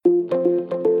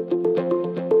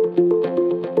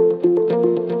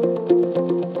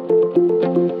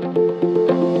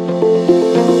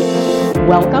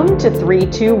Welcome to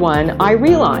 321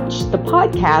 iRelaunch, the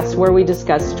podcast where we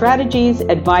discuss strategies,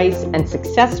 advice, and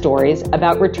success stories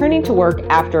about returning to work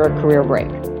after a career break.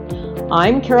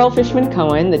 I'm Carol Fishman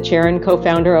Cohen, the chair and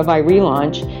co-founder of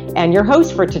iRelaunch, and your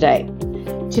host for today.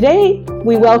 Today,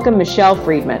 we welcome Michelle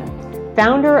Friedman,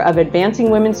 founder of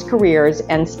Advancing Women's Careers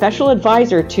and special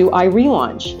advisor to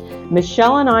iRelaunch.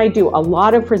 Michelle and I do a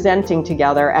lot of presenting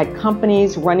together at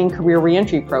companies running career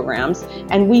reentry programs,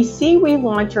 and we see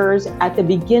relaunchers at the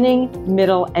beginning,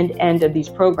 middle, and end of these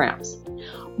programs.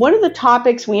 One of the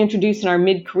topics we introduce in our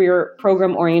mid-career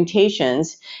program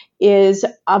orientations is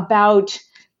about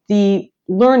the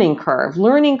learning curves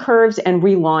and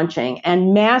relaunching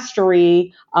and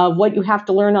mastery of what you have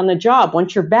to learn on the job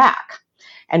once you're back.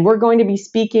 And we're going to be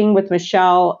speaking with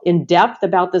Michelle in depth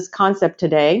about this concept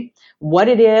today, what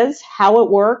it is, how it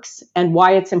works, and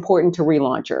why it's important to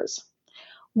relaunchers.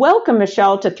 Welcome,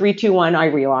 Michelle, to 321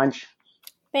 iRelaunch.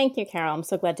 Thank you, Carol. I'm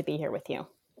so glad to be here with you.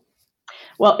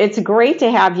 Well, it's great to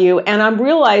have you. And I'm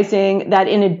realizing that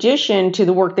in addition to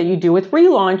the work that you do with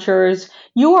relaunchers,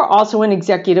 you are also an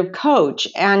executive coach.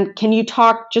 And can you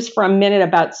talk just for a minute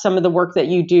about some of the work that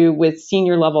you do with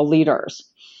senior level leaders?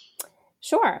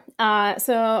 Sure.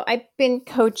 So I've been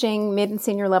coaching mid and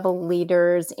senior level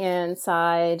leaders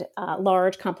inside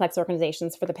large, complex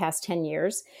organizations for the past 10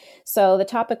 years. So the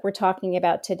topic we're talking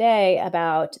about today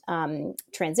about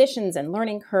transitions and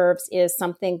learning curves is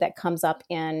something that comes up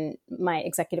in my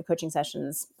executive coaching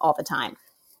sessions all the time.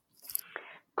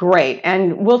 Great.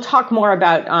 And we'll talk more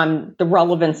about the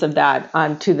relevance of that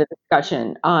to the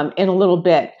discussion in a little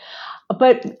bit.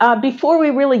 But before we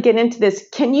really get into this,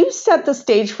 can you set the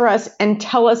stage for us and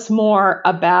tell us more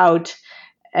about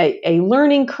a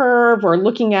learning curve or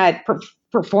looking at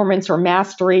performance or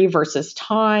mastery versus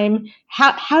time?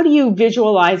 How do you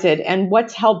visualize it, and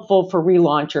what's helpful for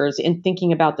relaunchers in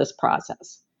thinking about this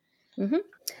process? Mm-hmm.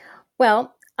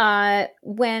 Well,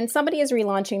 when somebody is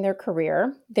relaunching their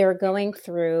career, they're going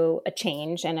through a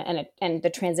change and the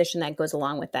transition that goes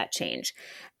along with that change.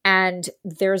 And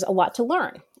there's a lot to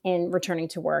learn in returning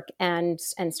to work and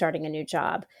starting a new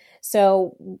job.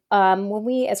 So when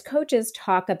we as coaches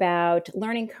talk about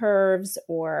learning curves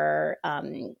or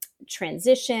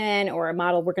transition or a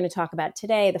model we're going to talk about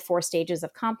today, the 4 stages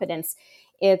of competence,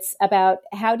 it's about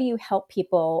how do you help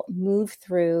people move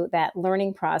through that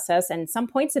learning process. And some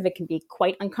points of it can be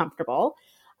quite uncomfortable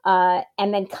and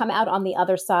then come out on the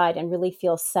other side and really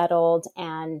feel settled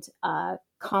and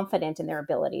confident in their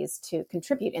abilities to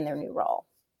contribute in their new role.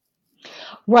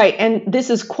 Right. And this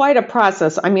is quite a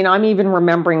process. I mean, I'm even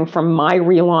remembering from my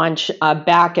relaunch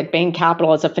back at Bain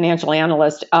Capital as a financial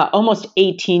analyst almost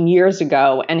 18 years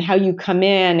ago, and how you come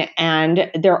in and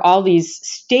there are all these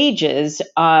stages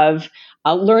of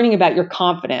learning about your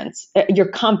competence,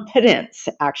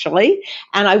 actually.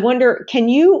 And I wonder, can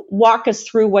you walk us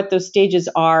through what those stages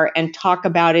are and talk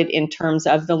about it in terms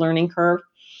of the learning curve?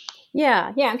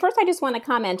 Yeah. And first, I just want to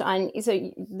comment on,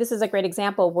 so this is a great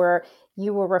example where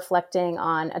you were reflecting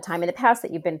on a time in the past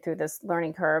that you've been through this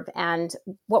learning curve. And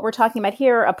what we're talking about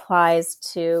here applies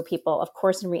to people, of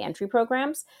course, in reentry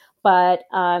programs, but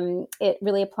it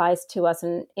really applies to us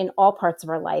in all parts of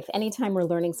our life. Anytime we're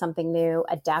learning something new,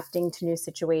 adapting to new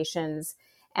situations,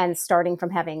 and starting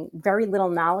from having very little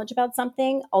knowledge about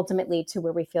something, ultimately to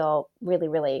where we feel really,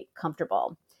 really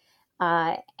comfortable.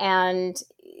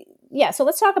 So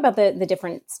let's talk about the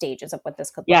different stages of what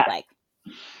this could look like.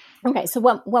 Okay, so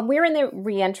when we're in the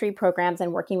reentry programs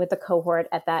and working with the cohort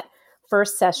at that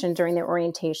first session during their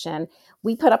orientation,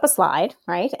 we put up a slide,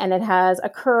 right? And it has a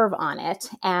curve on it.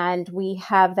 And we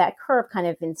have that curve kind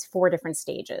of in 4 different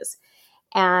stages.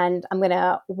 And I'm going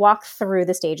to walk through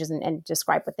the stages and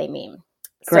describe what they mean.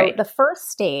 Great. So the first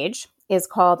stage is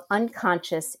called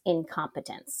unconscious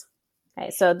incompetence. Okay,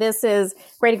 so this is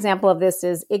a great example of this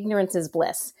is ignorance is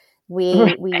bliss. We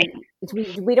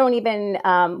don't even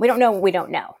we don't know what we don't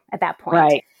know at that point.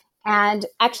 Right. And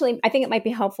actually, I think it might be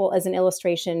helpful as an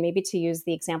illustration, maybe to use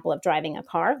the example of driving a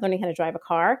car, learning how to drive a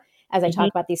car as I talk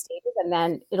about these stages, and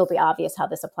then it'll be obvious how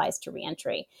this applies to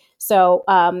reentry. So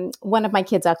one of my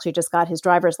kids actually just got his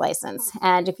driver's license.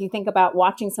 And if you think about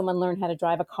watching someone learn how to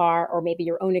drive a car or maybe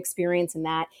your own experience in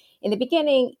that, in the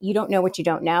beginning, you don't know what you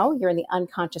don't know. You're in the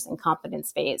unconscious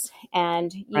incompetence phase.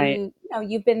 And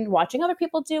you've been watching other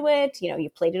people do it. You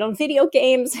played it on video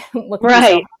games, looking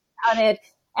about it.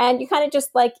 And you kind of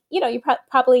just you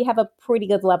probably have a pretty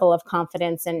good level of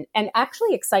confidence and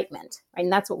actually excitement, right?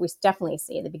 And that's what we definitely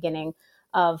see at the beginning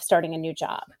of starting a new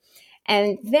job.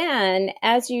 And then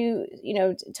as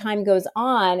time goes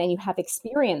on and you have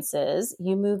experiences,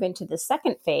 you move into the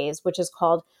second phase, which is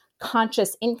called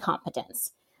conscious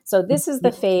incompetence. So this is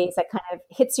the phase that kind of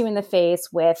hits you in the face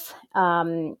with,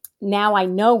 now I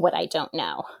know what I don't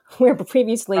know, where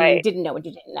previously you didn't know what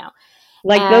you didn't know.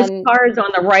 Like those cars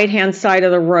on the right-hand side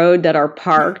of the road that are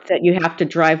parked that you have to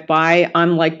drive by,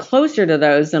 I'm like closer to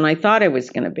those than I thought I was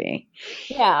going to be.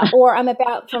 Yeah. Or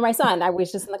for my son, I was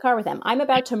just in the car with him. I'm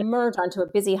about to merge onto a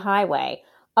busy highway.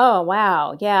 Oh,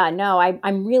 wow. Yeah, no,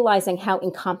 I'm realizing how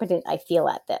incompetent I feel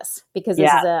at this because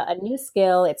this is a new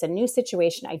skill. It's a new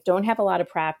situation. I don't have a lot of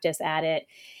practice at it.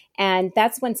 And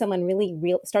that's when someone really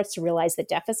starts to realize the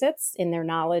deficits in their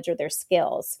knowledge or their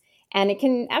skills. And it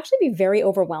can actually be very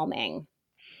overwhelming.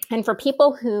 And for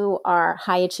people who are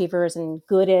high achievers and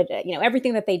good at,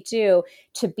 everything that they do,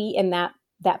 to be in that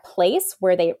place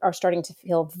where they are starting to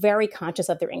feel very conscious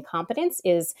of their incompetence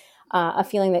is a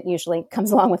feeling that usually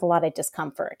comes along with a lot of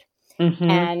discomfort. Mm-hmm.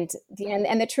 And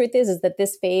the truth is that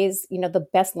this phase, the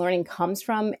best learning comes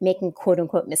from making quote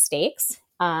unquote mistakes.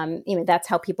 That's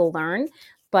how people learn,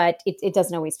 but it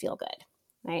doesn't always feel good.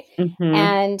 Right. Mm-hmm.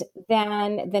 And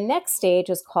then the next stage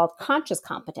is called conscious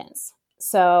competence.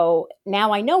 So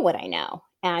now I know what I know.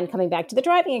 And coming back to the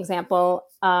driving example,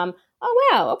 oh,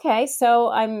 wow, okay, so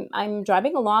I'm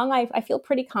driving along. I feel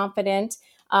pretty confident,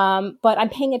 but I'm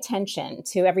paying attention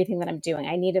to everything that I'm doing.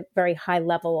 I need a very high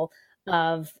level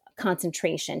of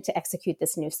concentration to execute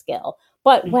this new skill.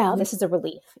 But wow, this is a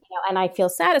relief, and I feel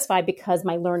satisfied because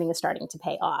my learning is starting to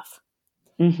pay off.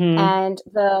 Mm-hmm. And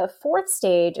the fourth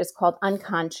stage is called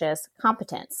unconscious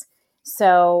competence.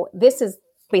 So this is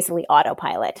basically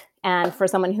autopilot. And for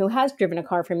someone who has driven a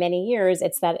car for many years,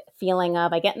 it's that feeling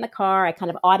of I get in the car, I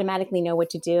kind of automatically know what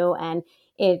to do. And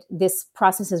this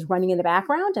process is running in the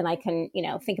background and I can,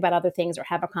 think about other things or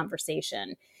have a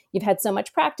conversation. You've had so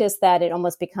much practice that it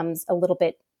almost becomes a little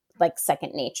bit like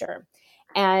second nature.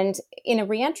 And in a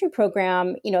reentry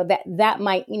program, that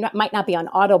might not be on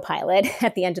autopilot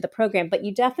at the end of the program, but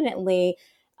you definitely,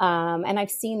 and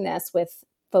I've seen this with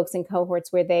folks in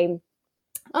cohorts where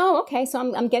oh, okay. So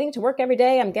I'm getting to work every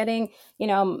day. I'm getting,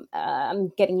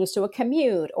 I'm getting used to a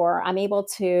commute, or I'm able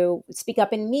to speak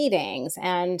up in meetings,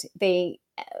 and they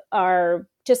are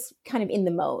just kind of in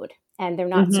the mode, and they're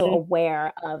not so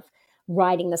aware of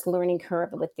riding this learning curve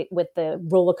with the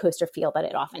roller coaster feel that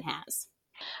it often has.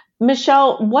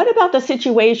 Michelle, what about the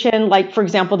situation, like, for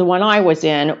example, the one I was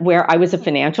in, where I was a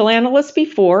financial analyst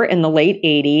before in the late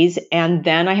 80s, and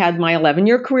then I had my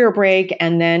 11-year career break,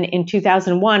 and then in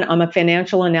 2001, I'm a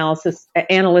financial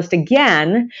analyst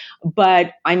again,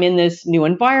 but I'm in this new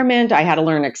environment. I had to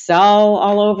learn Excel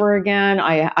all over again.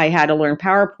 I had to learn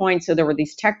PowerPoint, so there were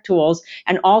these tech tools,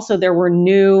 and also there were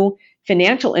new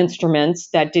financial instruments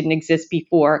that didn't exist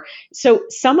before. So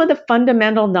some of the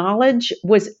fundamental knowledge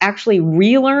was actually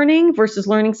relearning versus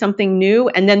learning something new.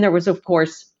 And then there was, of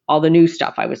course, all the new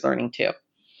stuff I was learning too.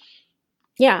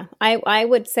 Yeah, I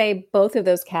would say both of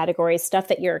those categories, stuff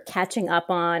that you're catching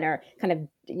up on or kind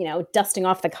of, dusting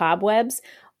off the cobwebs,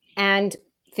 and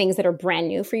things that are brand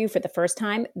new for you for the first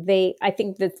time, I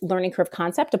think the learning curve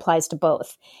concept applies to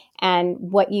both. And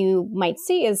what you might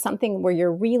see is something where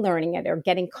you're relearning it or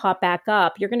getting caught back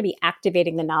up. You're going to be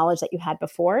activating the knowledge that you had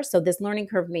before. So this learning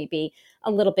curve may be a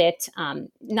little bit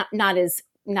not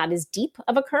as deep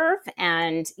of a curve,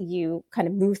 and you kind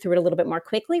of move through it a little bit more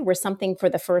quickly, where something for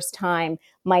the first time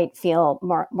might feel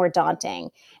more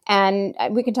daunting. And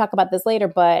we can talk about this later,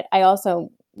 but I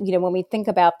also, when we think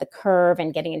about the curve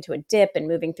and getting into a dip and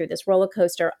moving through this roller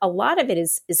coaster, a lot of it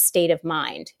is state of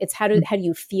mind. It's how do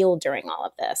you feel during all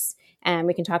of this? And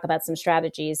we can talk about some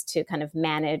strategies to kind of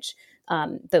manage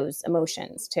those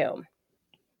emotions too.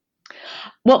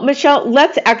 Well, Michelle,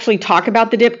 let's actually talk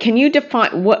about the dip. Can you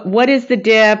define what is the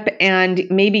dip, and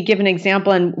maybe give an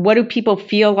example, and what do people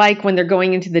feel like when they're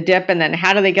going into the dip, and then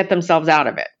how do they get themselves out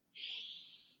of it?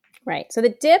 Right. So the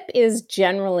dip is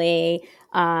generally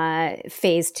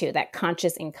phase 2, that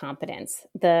conscious incompetence.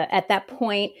 At that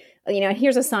point,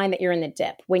 here's a sign that you're in the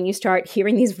dip. When you start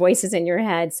hearing these voices in your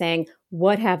head saying,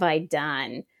 "What have I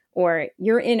done?" Or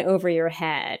 "You're in over your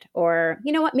head," or,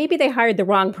 "You know what, maybe they hired the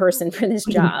wrong person for this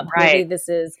job. Right. Maybe this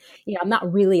is, I'm not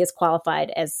really as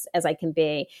qualified as I can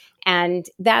be." And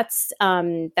that's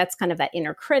kind of that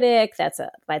inner critic. That's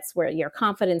where your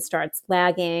confidence starts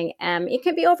lagging. It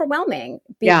can be overwhelming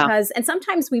because, and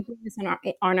sometimes we bring this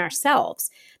on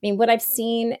ourselves. I mean, what I've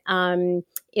seen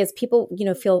is people,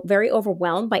 feel very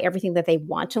overwhelmed by everything that they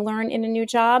want to learn in a new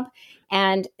job.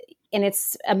 And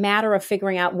it's a matter of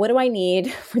figuring out, what do I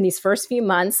need for these first few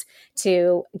months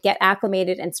to get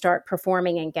acclimated and start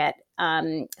performing and get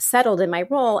settled in my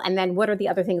role, and then what are the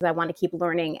other things I want to keep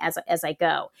learning as I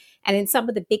go. And in some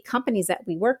of the big companies that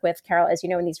we work with, Carol, as you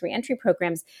know, in these reentry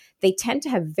programs, they tend to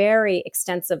have very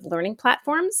extensive learning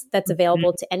platforms that's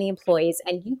available to any employees,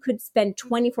 and you could spend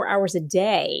 24 hours a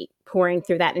day pouring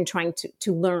through that and trying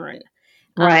to learn.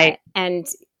 Right. And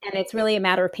it's really a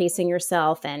matter of pacing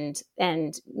yourself and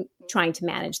trying to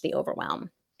manage the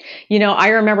overwhelm. I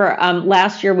remember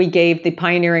last year we gave the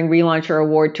Pioneering Relauncher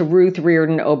Award to Ruth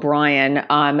Reardon O'Brien,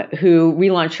 who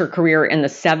relaunched her career in the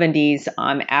 70s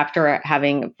after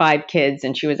having 5 kids,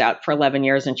 and she was out for 11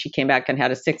 years, and she came back and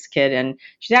had a 6th kid, and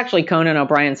she's actually Conan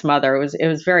O'Brien's mother. It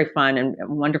was very fun and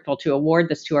wonderful to award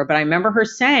this to her. But I remember her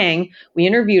saying, we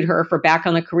interviewed her for Back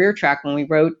on the Career Track when we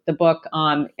wrote the book,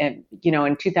 in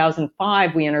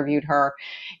 2005 we interviewed her,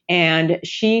 and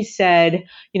she said,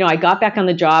 I got back on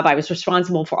the job. I was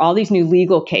responsible for all these new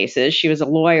legal cases. She was a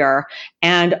lawyer,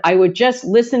 and I would just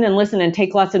listen and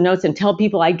take lots of notes and tell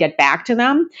people I'd get back to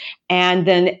them. And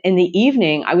then in the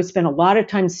evening, I would spend a lot of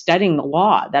time studying the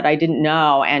law that I didn't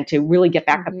know and to really get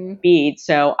back up to speed.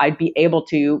 So I'd be able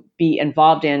to be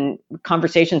involved in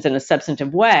conversations in a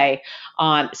substantive way.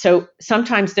 So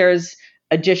sometimes there's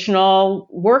additional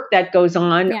work that goes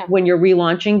on when you're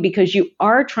relaunching, because you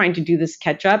are trying to do this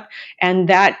catch up, and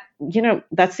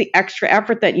that's the extra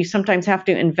effort that you sometimes have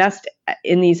to invest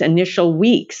in these initial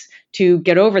weeks to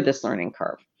get over this learning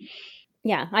curve.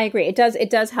 Yeah, I agree. It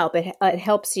does help. It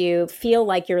helps you feel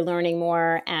like you're learning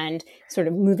more and sort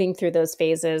of moving through those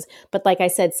phases. But like I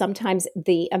said, sometimes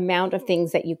the amount of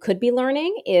things that you could be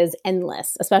learning is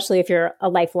endless, especially if you're a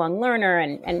lifelong learner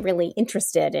and really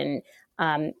interested in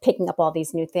picking up all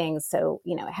these new things. So,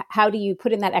 how do you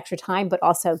put in that extra time, but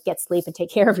also get sleep and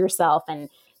take care of yourself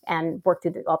and work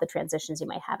through all the transitions you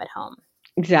might have at home?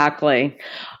 Exactly.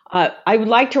 I would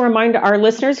like to remind our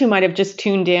listeners who might have just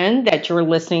tuned in that you're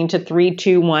listening to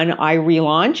 321 I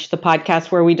Relaunch, the podcast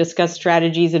where we discuss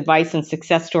strategies, advice, and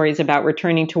success stories about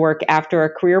returning to work after a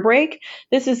career break.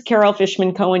 This is Carol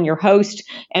Fishman Cohen, your host,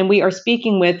 and we are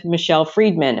speaking with Michelle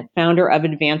Friedman, founder of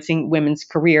Advancing Women's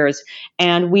Careers.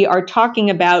 And we are talking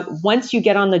about, once you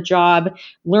get on the job,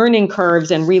 learning curves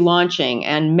and relaunching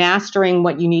and mastering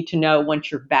what you need to know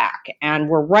once you're back. And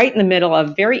we're right in the middle of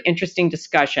a very interesting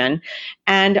discussion.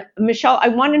 And Michelle, I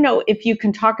want to know if you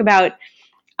can talk about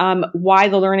why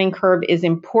the learning curve is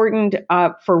important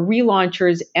for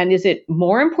relaunchers, and is it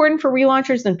more important for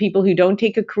relaunchers than people who don't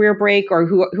take a career break or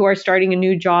who are starting a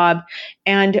new job?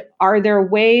 And are there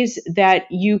ways that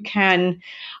you can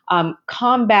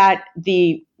combat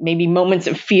the maybe moments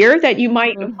of fear that you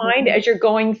might find as you're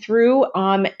going through,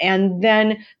 and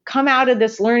then come out of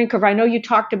this learning curve? I know you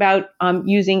talked about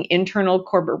using internal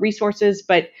corporate resources,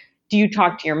 but do you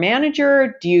talk to your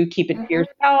manager? Do you keep it to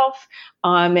yourself?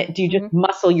 Do you just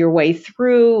muscle your way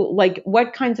through? Like,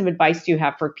 what kinds of advice do you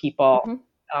have for people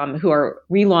who are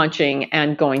relaunching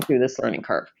and going through this learning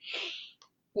curve?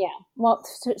 Yeah. Well,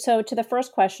 so to the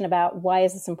first question about why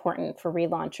is this important for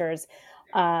relaunchers,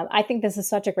 I think this is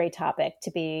such a great topic to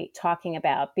be talking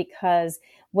about, because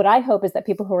what I hope is that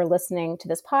people who are listening to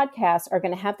this podcast are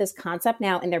going to have this concept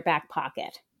now in their back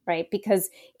pocket. Right?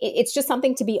 Because it's just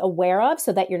something to be aware of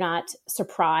so that you're not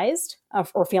surprised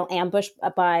or feel ambushed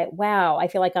by, wow, I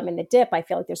feel like I'm in the dip. I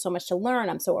feel like there's so much to learn.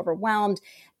 I'm so overwhelmed.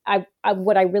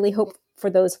 What I really hope for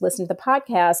those who listen to the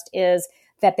podcast is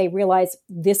that they realize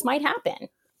this might happen.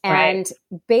 And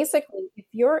basically, if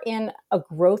you're in a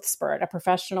growth spurt, a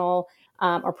professional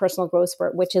or personal growth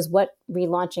spurt, which is what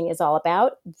relaunching is all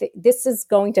about, this is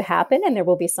going to happen and there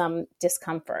will be some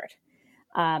discomfort.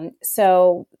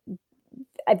 So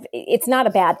it's not a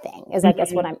bad thing, is I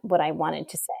guess what I wanted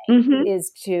to say,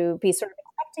 is to be sort of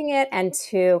expecting it and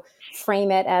to frame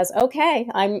it as, okay,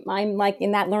 I'm like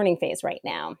in that learning phase right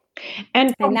now.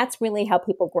 And that's really how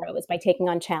people grow, is by taking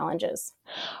on challenges.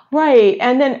 Right.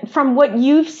 And then from what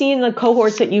you've seen, the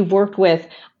cohorts that you've worked with,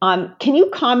 can you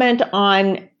comment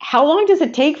on how long does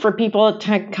it take for people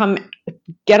to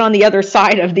get on the other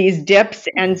side of these dips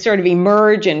and sort of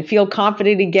emerge and feel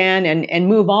confident again and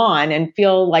move on and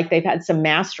feel like they've had some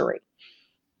mastery?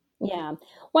 Yeah.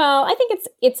 Well, I think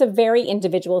it's a very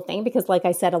individual thing, because like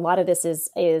I said, a lot of this is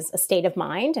a state of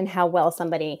mind and how well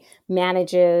somebody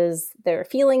manages their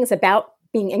feelings about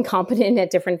being incompetent at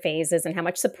different phases and how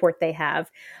much support they have.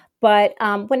 But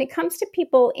when it comes to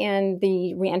people in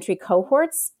the reentry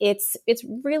cohorts, it's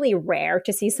really rare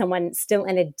to see someone still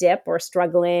in a dip or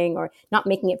struggling or not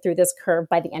making it through this curve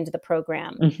by the end of the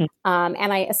program.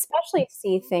 And I especially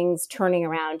see things turning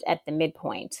around at the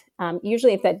midpoint.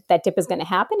 Usually if that dip is going to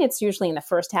happen, it's usually in the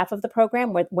first half of the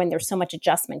program when there's so much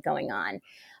adjustment going on.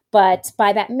 But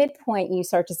by that midpoint, you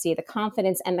start to see the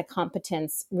confidence and the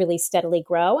competence really steadily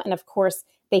grow. And of course,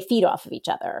 they feed off of each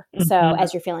other. Mm-hmm. So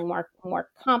as you're feeling more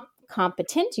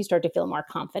competent, you start to feel more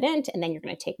confident, and then you're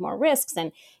going to take more risks.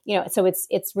 And, so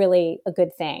it's really a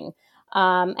good thing.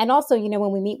 And also,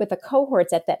 when we meet with the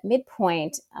cohorts at that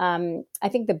midpoint, I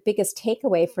think the biggest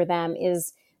takeaway for them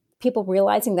is people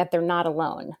realizing that they're not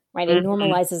alone, right? It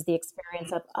normalizes the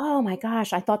experience of, oh my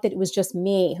gosh, I thought that it was just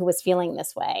me who was feeling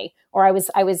this way, or I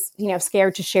was,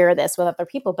 scared to share this with other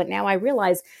people. But now I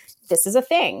realize this is a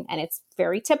thing, and it's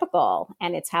very typical,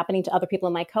 and it's happening to other people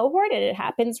in my cohort, and it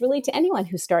happens really to anyone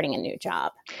who's starting a new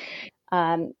job.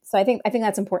 So I think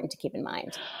that's important to keep in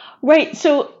mind. Right.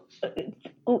 So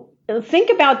think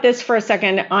about this for a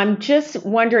second. I'm just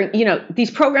wondering, these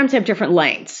programs have different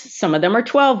lengths. Some of them are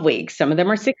 12 weeks. Some of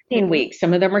them are 16 weeks.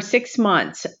 Some of them are 6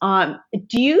 months.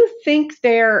 Do you think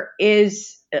there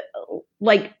is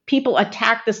people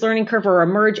attack this learning curve or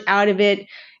emerge out of it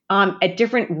at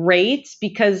different rates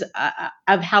because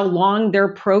of how long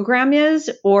their program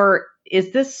is? Or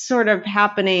is this sort of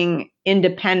happening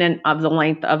independent of the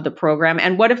length of the program?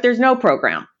 And what if there's no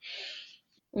program?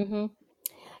 Mm-hmm.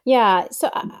 Yeah. So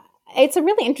it's a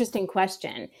really interesting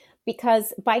question,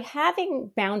 because by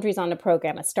having boundaries on a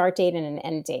program, a start date and an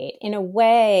end date, in a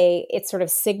way, it's sort of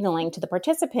signaling to the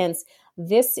participants,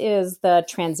 this is the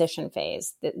transition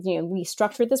phase. We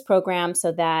structured this program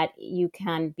so that you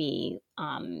can be,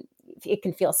 it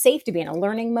can feel safe to be in a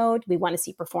learning mode. We want to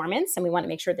see performance, and we want to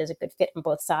make sure there's a good fit on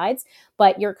both sides.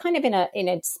 But you're kind of in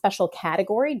a special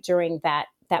category during that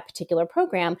particular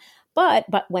program. But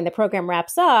when the program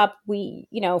wraps up, we,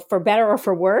 for better or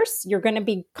for worse, you're going to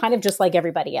be kind of just like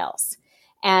everybody else.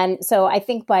 And so I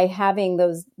think by having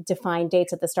those defined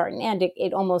dates at the start and end,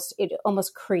 it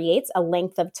almost creates a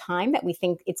length of time that we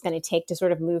think it's going to take to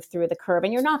sort of move through the curve.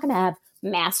 And you're not going to have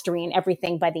mastery in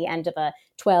everything by the end of a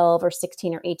 12 or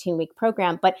 16 or 18 week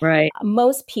program. But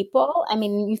most people,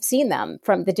 you've seen them,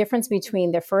 from the difference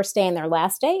between their first day and their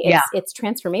last day, it's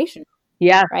transformation.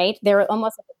 Yeah. Right. They're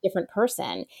almost like a different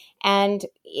person. And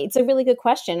it's a really good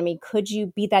question. Could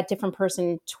you be that different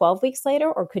person 12 weeks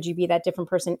later, or could you be that different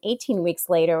person 18 weeks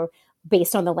later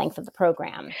based on the length of the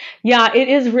program? Yeah, it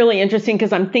is really interesting,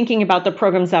 because I'm thinking about the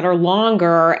programs that are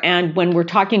longer. And when we're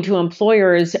talking to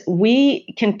employers,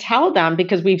 we can tell them,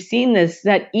 because we've seen this,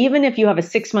 that even if you have a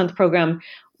 6-month program,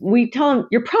 we tell them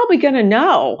you're probably going to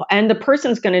know, and the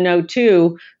person's going to know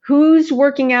too, who's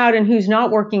working out and who's not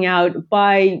working out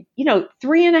by,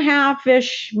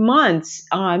 3.5-ish months.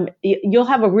 You'll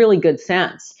have a really good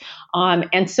sense.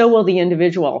 And so will the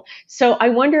individual. So I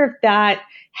wonder if that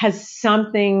has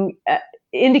something,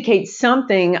 indicates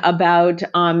something about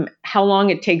how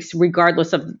long it takes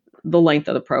regardless of the length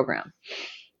of the program.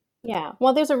 Yeah.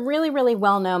 Well, there's a really, really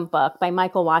well-known book by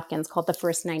Michael Watkins called The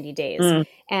First 90 Days.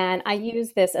 And I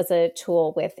use this as a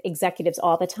tool with executives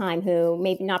all the time who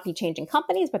may not be changing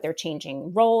companies, but they're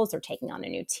changing roles, they're taking on a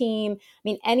new team.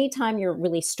 Anytime you're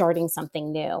really starting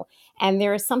something new. And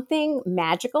there is something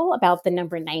magical about the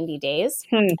number 90 days.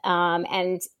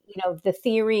 And, the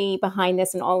theory behind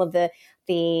this and all of the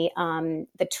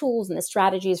tools and the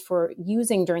strategies for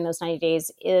using during those 90 days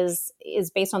is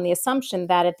based on the assumption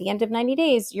that at the end of 90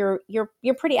 days, you're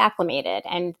pretty acclimated,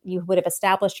 and you would have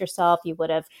established yourself. You would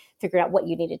have figured out what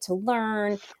you needed to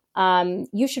learn.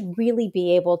 You should really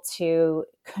be able to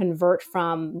convert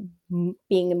from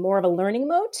being in more of a learning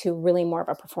mode to really more of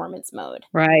a performance mode.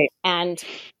 Right. And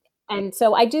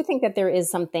so I do think that there is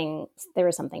something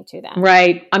to that.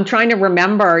 Right. I'm trying to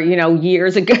remember,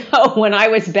 years ago when I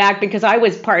was back, because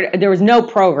there was no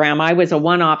program. I was a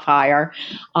one-off hire.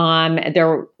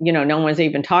 No one was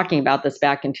even talking about this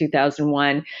back in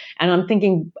 2001. And I'm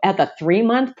thinking, at the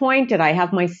 3-month point, did I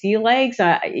have my sea legs?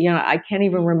 I can't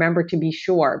even remember to be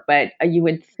sure, but you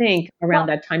would think around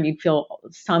that time you'd feel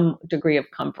some degree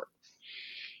of comfort.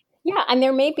 Yeah. And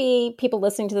there may be people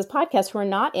listening to this podcast who are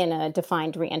not in a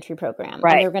defined reentry program.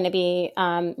 Right. And they're going to be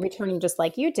returning just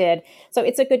like you did. So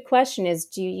it's a good question is,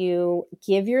 do you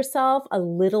give yourself a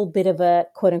little bit of a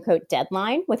quote unquote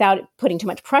deadline without putting too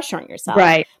much pressure on yourself?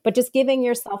 Right. But just giving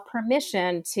yourself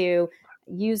permission to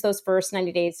use those first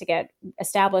 90 days to get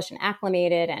established and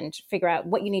acclimated and figure out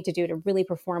what you need to do to really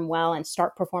perform well and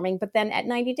start performing. But then at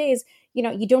 90 days,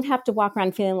 you don't have to walk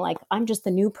around feeling like I'm just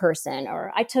the new person,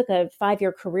 or I took a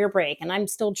 5-year career break and I'm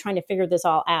still trying to figure this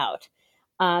all out.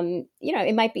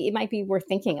 It might be worth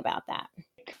thinking about that.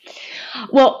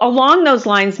 Well, along those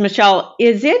lines, Michelle,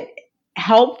 is it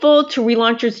helpful to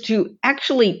relaunchers to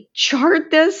actually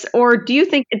chart this, or do you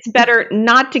think it's better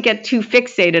not to get too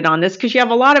fixated on this because you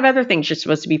have a lot of other things you're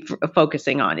supposed to be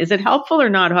focusing on? Is it helpful or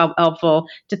not helpful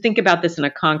to think about this in a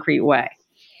concrete way?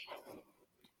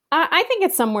 I think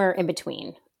it's somewhere in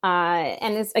between.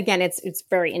 And it's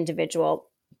very individual.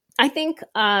 I think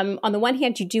on the one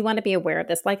hand, you do want to be aware of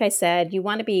this. Like I said, you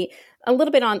want to be a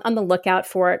little bit on the lookout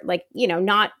for it, like,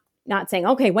 not saying,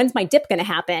 okay, when's my dip going to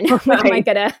happen? When am I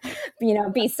going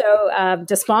to, be so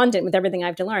despondent with everything I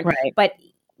have to learn? Right. But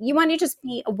you want to just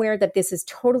be aware that this is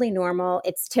totally normal.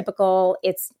 It's typical.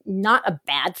 It's not a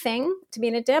bad thing to be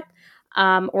in a dip.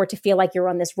 Or to feel like you're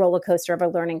on this roller coaster of a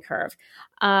learning curve.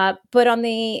 But on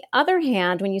the other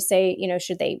hand, when you say,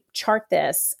 should they chart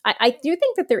this? I do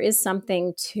think that there is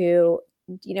something to,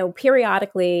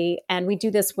 periodically, and we do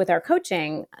this with our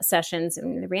coaching sessions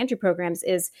and the reentry programs,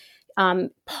 is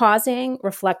pausing,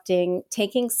 reflecting,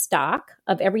 taking stock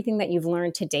of everything that you've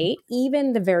learned to date,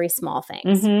 even the very small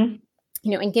things. Mm-hmm.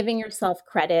 And giving yourself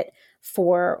credit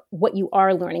for what you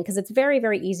are learning, because it's very,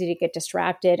 very easy to get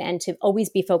distracted and to always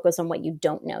be focused on what you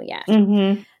don't know yet.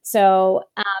 Mm-hmm. So,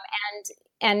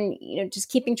 and just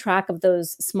keeping track of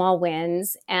those small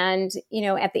wins, and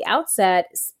at the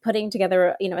outset, putting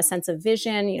together a sense of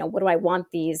vision. What do I want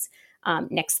these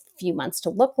next few months to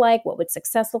look like? What would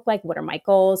success look like? What are my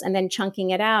goals? And then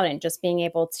chunking it out and just being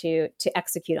able to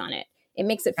execute on it. It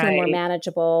makes it feel more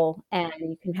manageable, and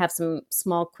you can have some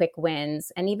small, quick wins.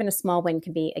 And even a small win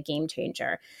can be a game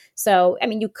changer. So,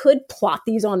 you could plot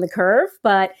these on the curve,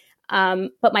 but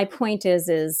my point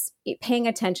is paying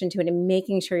attention to it and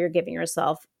making sure you're giving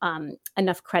yourself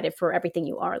enough credit for everything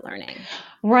you are learning.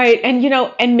 Right. And,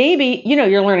 and maybe,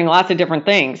 you're learning lots of different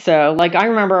things. So like, I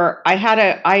remember I had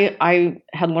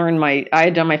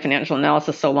done my financial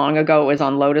analysis so long ago. It was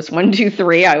on Lotus 1, 2,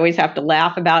 3. I always have to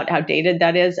laugh about how dated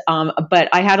that is. But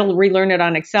I had to relearn it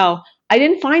on Excel. I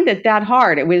didn't find it that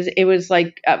hard. It was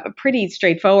like pretty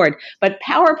straightforward. But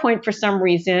PowerPoint, for some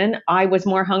reason, I was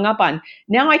more hung up on.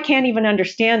 Now I can't even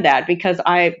understand that because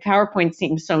PowerPoint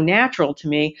seems so natural to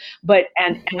me. But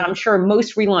and I'm sure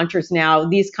most relaunchers now,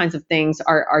 these kinds of things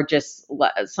are just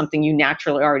something you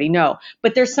naturally already know.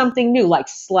 But there's something new like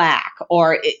Slack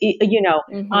or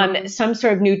some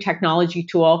sort of new technology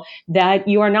tool that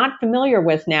you are not familiar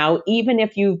with now, even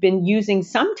if you've been using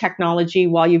some technology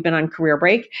while you've been on career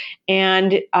break.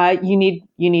 And you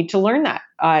need to learn that.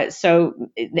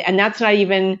 And that's not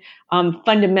even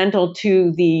fundamental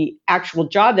to the actual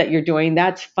job that you're doing.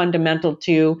 That's fundamental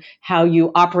to how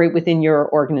you operate within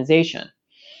your organization.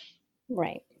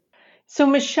 Right. So,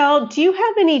 Michelle, do you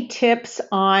have any tips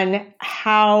on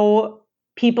how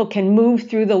people can move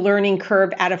through the learning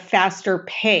curve at a faster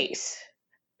pace?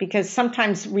 Because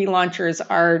sometimes relaunchers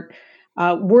are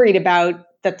worried about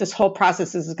that this whole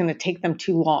process is going to take them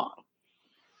too long.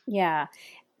 Yeah.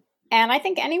 And I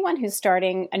think anyone who's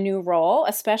starting a new role,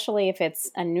 especially if it's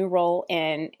a new role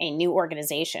in a new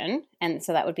organization, and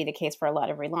so that would be the case for a lot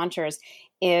of relaunchers,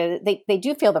 is they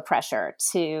do feel the pressure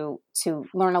to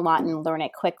learn a lot and learn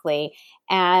it quickly.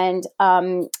 And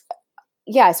so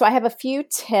I have a few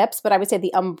tips, but I would say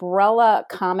the umbrella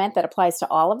comment that applies to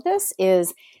all of this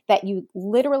is that you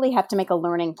literally have to make a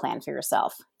learning plan for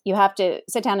yourself. You have to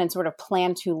sit down and sort of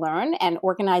plan to learn and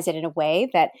organize it in a way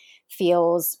that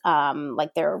feels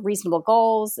like there are reasonable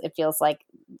goals. It feels like,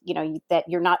 that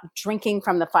you're not drinking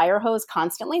from the fire hose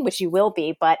constantly, which you will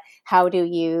be, but how do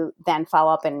you then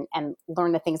follow up and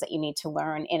learn the things that you need to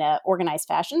learn in an organized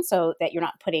fashion so that you're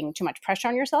not putting too much pressure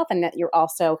on yourself, and that you're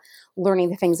also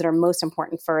learning the things that are most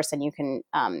important first, and you can,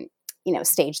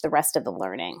 stage the rest of the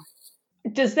learning.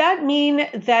 Does that mean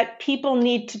that people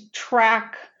need to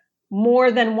track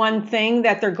more than one thing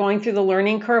that they're going through the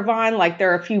learning curve on? Like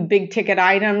there are a few big ticket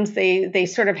items they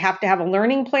sort of have to have a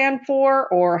learning plan for,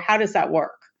 or how does that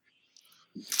work?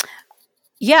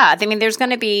 Yeah, there's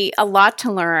going to be a lot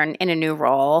to learn in a new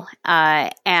role.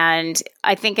 And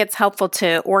I think it's helpful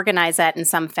to organize that in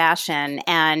some fashion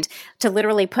and to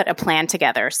literally put a plan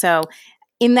together. So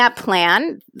in that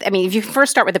plan, if you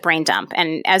first start with a brain dump,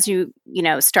 and as you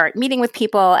start meeting with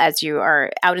people, as you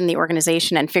are out in the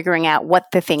organization and figuring out what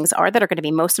the things are that are going to be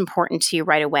most important to you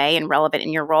right away and relevant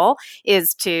in your role,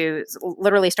 is to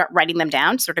literally start writing them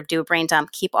down, sort of do a brain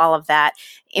dump, keep all of that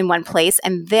in one place,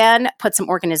 and then put some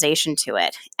organization to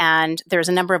it. And there's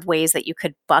a number of ways that you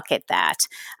could bucket that.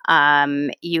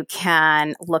 You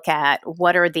can look at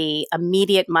what are the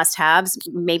immediate must-haves.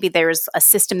 Maybe there's a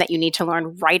system that you need to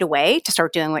learn right away to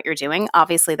start doing what you're doing.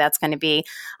 Obviously, that's going to be,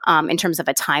 in terms of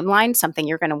a timeline, something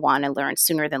you're going to want to learn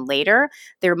sooner than later.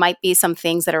 There might be some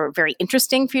things that are very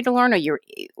interesting for you to learn,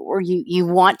 or you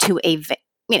want to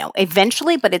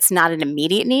eventually, but it's not an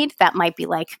immediate need. That might be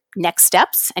like next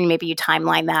steps, and maybe you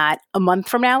timeline that a month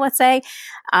from now, let's say.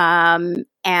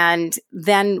 And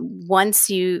then once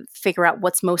you figure out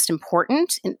what's most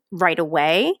important right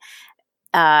away,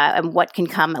 and what can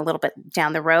come a little bit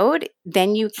down the road,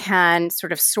 then you can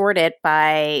sort of sort it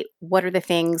by what are the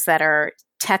things that are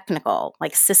technical,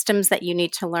 like systems that you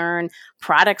need to learn,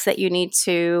 products that you need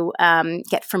to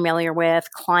get familiar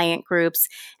with, client groups,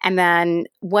 and then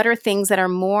what are things that are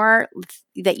more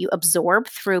that you absorb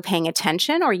through paying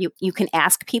attention or you can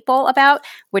ask people about,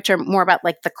 which are more about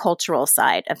like the cultural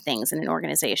side of things in an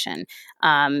organization.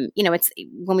 It's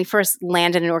when we first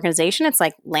land in an organization, it's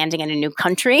like landing in a new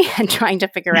country and trying to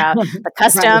figure out the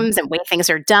customs and way things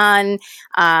are done.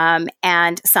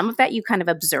 And some of that you kind of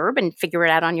absorb and figure it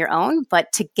out on your own.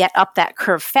 But to get up that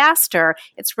curve faster,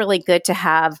 it's really good to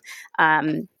have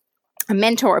a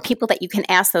mentor or people that you can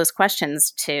ask those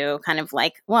questions to, kind of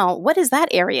like, well, what does that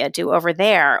area do over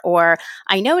there? Or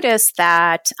I noticed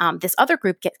that this other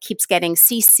group keeps getting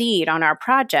CC'd on our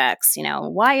projects.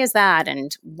 Why is that?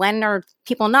 And when are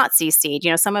people not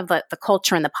CC'd? Some of the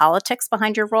culture and the politics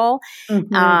behind your role.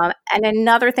 And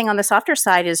another thing on the softer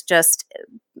side is just,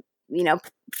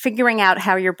 figuring out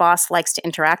how your boss likes to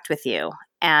interact with you.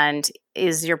 And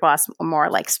is your boss more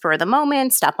like spur of the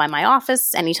moment, stop by my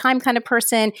office anytime kind of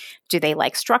person? Do they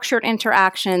like structured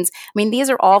interactions? I mean, these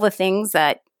are all the things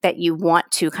that you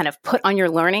want to kind of put on your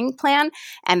learning plan.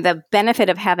 And the benefit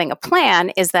of having a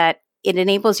plan is that it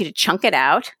enables you to chunk it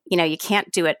out. You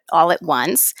can't do it all at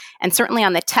once. And certainly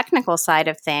on the technical side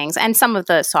of things and some of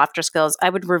the softer skills, I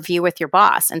would review with your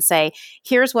boss and say,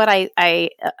 here's what I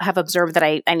have observed that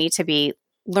I need to be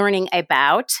learning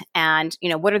about, and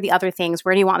what are the other things?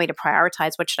 Where do you want me to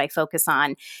prioritize? What should I focus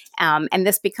on? And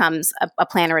this becomes a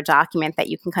plan or a document that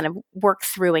you can kind of work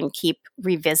through and keep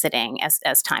revisiting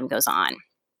as time goes on.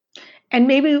 And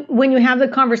maybe when you have the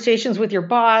conversations with your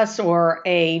boss or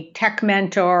a tech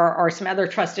mentor or some other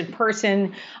trusted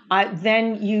person,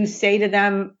 then you say to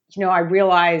them, I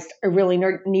realized I really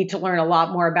need to learn a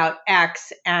lot more about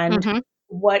X, and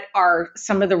what are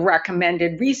some of the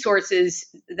recommended resources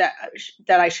that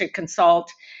I should consult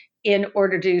in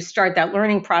order to start that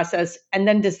learning process? And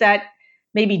then does that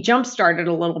maybe jumpstart it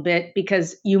a little bit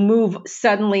because you move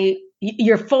suddenly,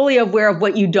 you're fully aware of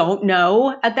what you don't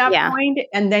know at that point,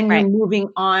 and then you're moving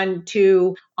on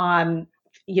to,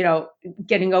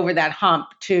 getting over that hump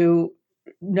to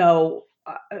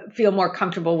feel more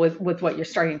comfortable with what you're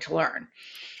starting to learn.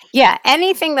 Yeah,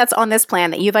 anything that's on this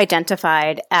plan that you've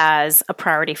identified as a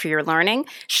priority for your learning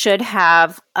should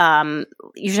have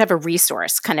you should have a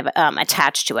resource kind of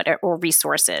attached to it or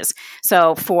resources.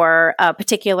 So for a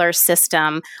particular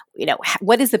system,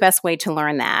 what is the best way to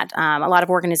learn that? A lot of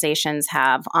organizations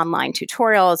have online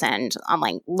tutorials and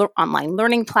online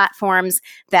learning platforms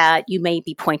that you may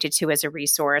be pointed to as a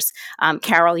resource.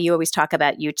 Carol, you always talk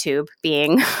about YouTube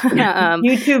being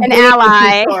YouTube an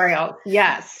ally. Tutorial.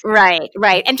 Yes. Right.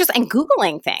 And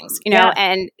Googling things,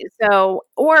 and so,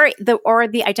 or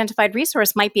the identified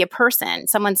resource might be a person.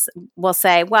 Someone will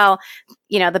say, well,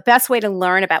 the best way to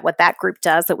learn about what that group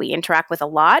does that we interact with a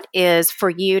lot is for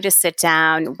you to sit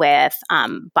down with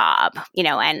Bob,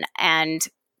 and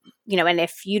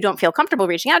if you don't feel comfortable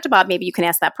reaching out to Bob, maybe you can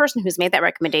ask that person who's made that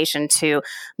recommendation to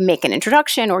make an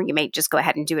introduction, or you may just go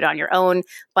ahead and do it on your own.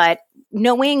 But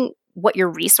knowing what your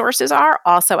resources are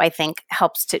also, I think,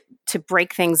 helps to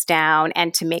break things down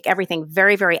and to make everything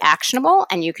very, very actionable,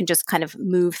 and you can just kind of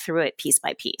move through it piece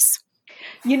by piece.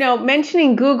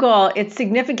 Mentioning Google, it's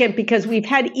significant because we've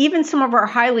had even some of our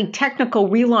highly technical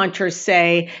relaunchers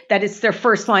say that it's their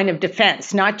first line of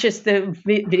defense, not just the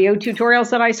video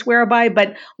tutorials that I swear by,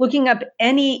 but looking up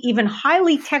any even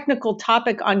highly technical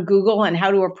topic on Google and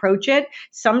how to approach it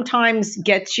sometimes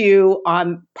gets you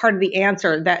part of the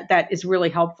answer that is really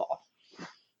helpful.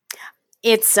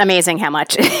 It's amazing how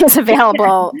much is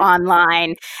available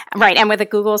online. Right. And with a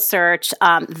Google search,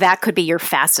 that could be your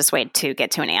fastest way to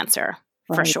get to an answer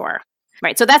for sure.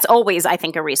 Right. So that's always, I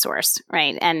think, a resource.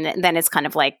 Right. And then it's kind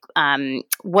of like,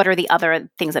 what are the other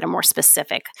things that are more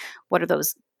specific? What are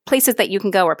those places that you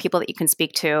can go or people that you can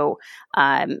speak to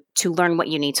learn what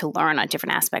you need to learn on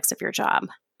different aspects of your job?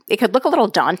 It could look a little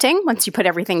daunting once you put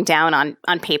everything down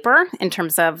on paper in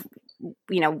terms of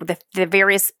the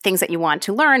various things that you want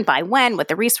to learn, by when, what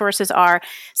the resources are.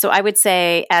 So I would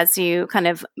say as you kind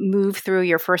of move through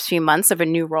your first few months of a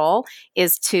new role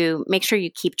is to make sure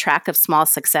you keep track of small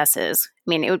successes. I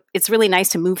mean, it's really nice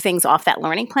to move things off that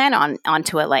learning plan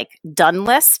onto a like done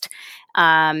list.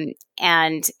 And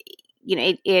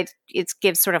it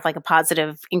gives sort of like a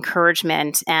positive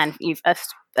encouragement and you've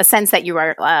a sense that you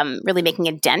are really making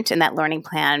a dent in that learning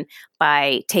plan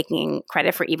by taking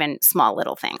credit for even small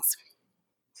little things.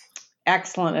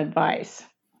 Excellent advice.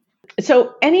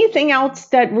 So anything else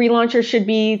that relaunchers should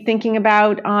be thinking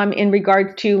about in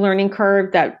regard to learning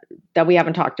curve that we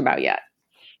haven't talked about yet?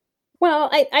 Well,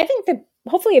 I think that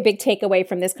hopefully a big takeaway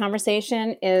from this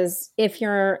conversation is if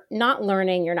you're not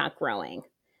learning, you're not growing.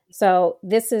 So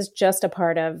this is just a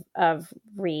part of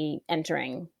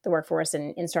re-entering the workforce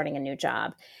and in starting a new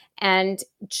job. And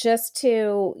just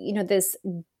to, this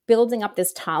building up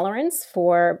this tolerance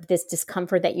for this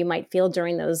discomfort that you might feel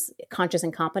during those conscious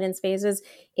incompetence phases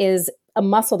is a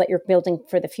muscle that you're building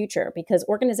for the future, because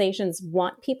organizations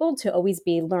want people to always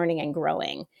be learning and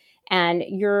growing. And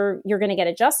you're going to get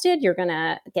adjusted. You're going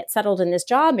to get settled in this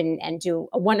job and do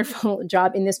a wonderful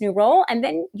job in this new role. And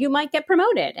then you might get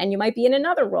promoted and you might be in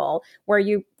another role where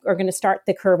you are going to start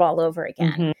the curve all over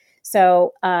again. Mm-hmm.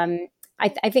 So I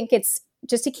think it's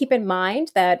just to keep in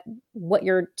mind that what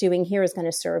you're doing here is going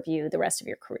to serve you the rest of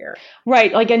your career.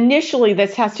 Right. Like initially,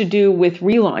 this has to do with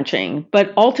relaunching,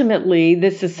 but ultimately,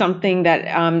 this is something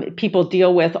that people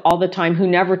deal with all the time who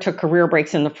never took career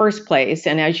breaks in the first place.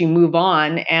 And as you move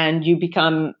on and you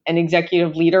become an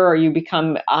executive leader, or you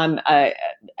become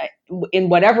in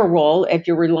whatever role, if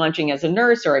you're relaunching as a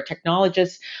nurse or a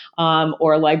technologist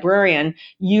or a librarian,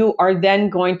 you are then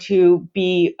going to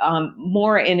be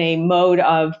more in a mode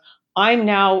of, I'm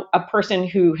now a person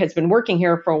who has been working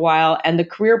here for a while, and the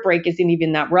career break isn't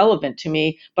even that relevant to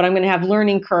me, but I'm going to have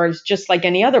learning curves just like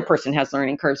any other person has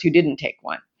learning curves who didn't take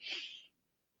one.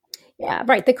 Yeah,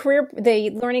 right.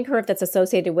 The learning curve that's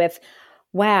associated with,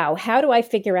 wow, how do I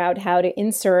figure out how to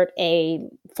insert a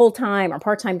full-time or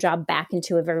part-time job back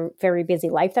into a very, very busy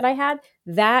life that I had?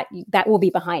 That will be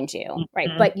behind you, right?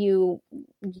 Mm-hmm. But you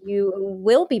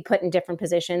will be put in different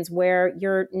positions where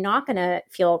you're not going to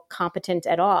feel competent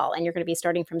at all, and you're going to be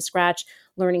starting from scratch,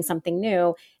 learning something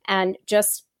new, and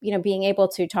just being able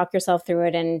to talk yourself through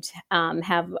it and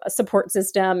have a support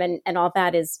system and all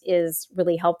that is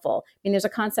really helpful. I mean, there's a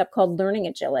concept called learning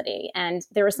agility, and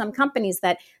there are some companies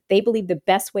that they believe the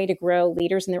best way to grow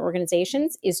leaders in their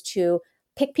organizations is to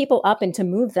pick people up and to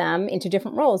move them into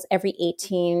different roles every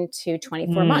 18 to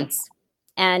 24 months.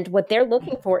 And what they're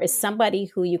looking for is somebody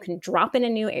who you can drop in a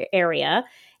new area.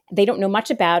 They don't know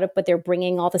much about it, but they're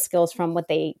bringing all the skills from what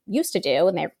they used to do,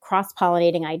 and they're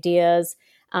cross-pollinating ideas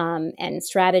and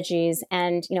strategies.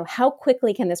 And, how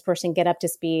quickly can this person get up to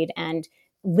speed and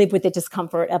live with the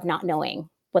discomfort of not knowing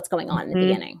what's going on in the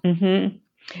beginning? Mm-hmm.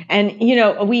 And,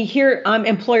 we hear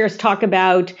employers talk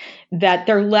about that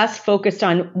they're less focused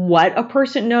on what a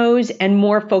person knows and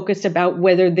more focused about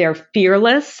whether they're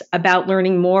fearless about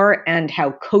learning more and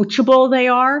how coachable they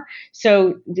are.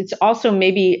 So it's also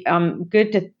maybe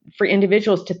good for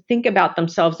individuals to think about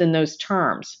themselves in those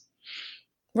terms.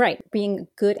 Right. Being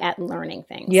good at learning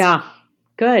things. Yeah.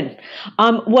 Good.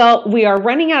 Well, we are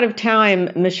running out of time,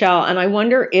 Michelle, and I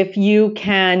wonder if you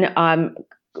can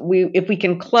if we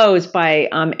can close by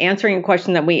answering a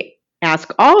question that we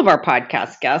ask all of our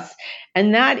podcast guests,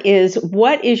 and that is,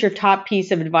 what is your top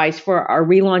piece of advice for our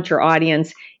relauncher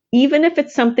audience, even if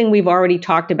it's something we've already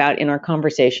talked about in our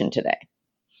conversation today?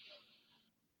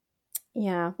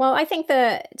 Yeah, well, I think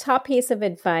the top piece of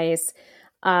advice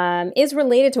is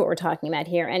related to what we're talking about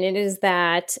here. And it is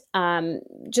that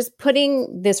just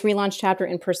putting this relaunch chapter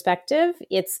in perspective,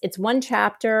 it's one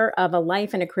chapter of a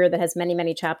life and a career that has many,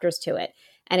 many chapters to it.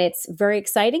 And it's very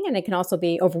exciting, and it can also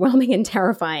be overwhelming and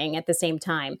terrifying at the same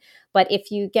time. But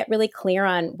if you get really clear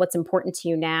on what's important to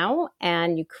you now,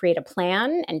 and you create a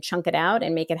plan and chunk it out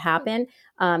and make it happen,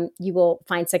 you will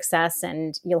find success,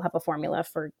 and you'll have a formula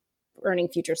for earning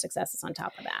future successes on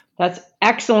top of that. That's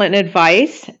excellent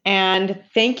advice. And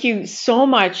thank you so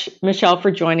much, Michelle,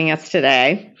 for joining us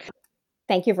today.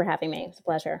 Thank you for having me. It's a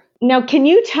pleasure. Now, can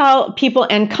you tell people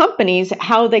and companies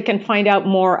how they can find out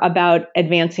more about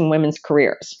advancing women's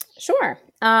careers? Sure.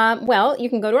 Well, you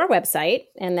can go to our website,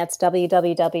 and that's www.awc.com.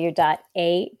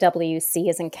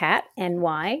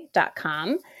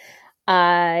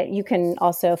 You can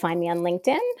also find me on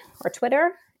LinkedIn or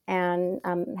Twitter, and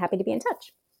I'm happy to be in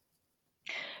touch.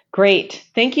 Great.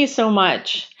 Thank you so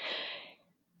much.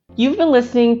 You've been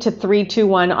listening to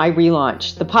 321 I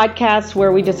Relaunch, the podcast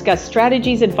where we discuss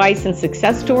strategies, advice, and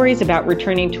success stories about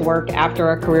returning to work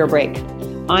after a career break.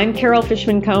 I'm Carol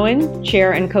Fishman Cohen,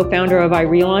 chair and co-founder of I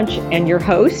Relaunch, and your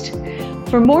host.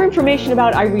 For more information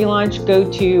about I Relaunch, go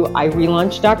to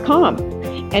irelaunch.com.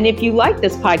 And if you like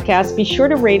this podcast, be sure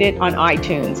to rate it on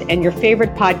iTunes and your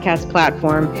favorite podcast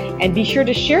platform. And be sure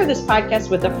to share this podcast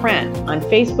with a friend on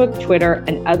Facebook, Twitter,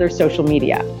 and other social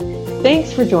media.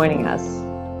 Thanks for joining us.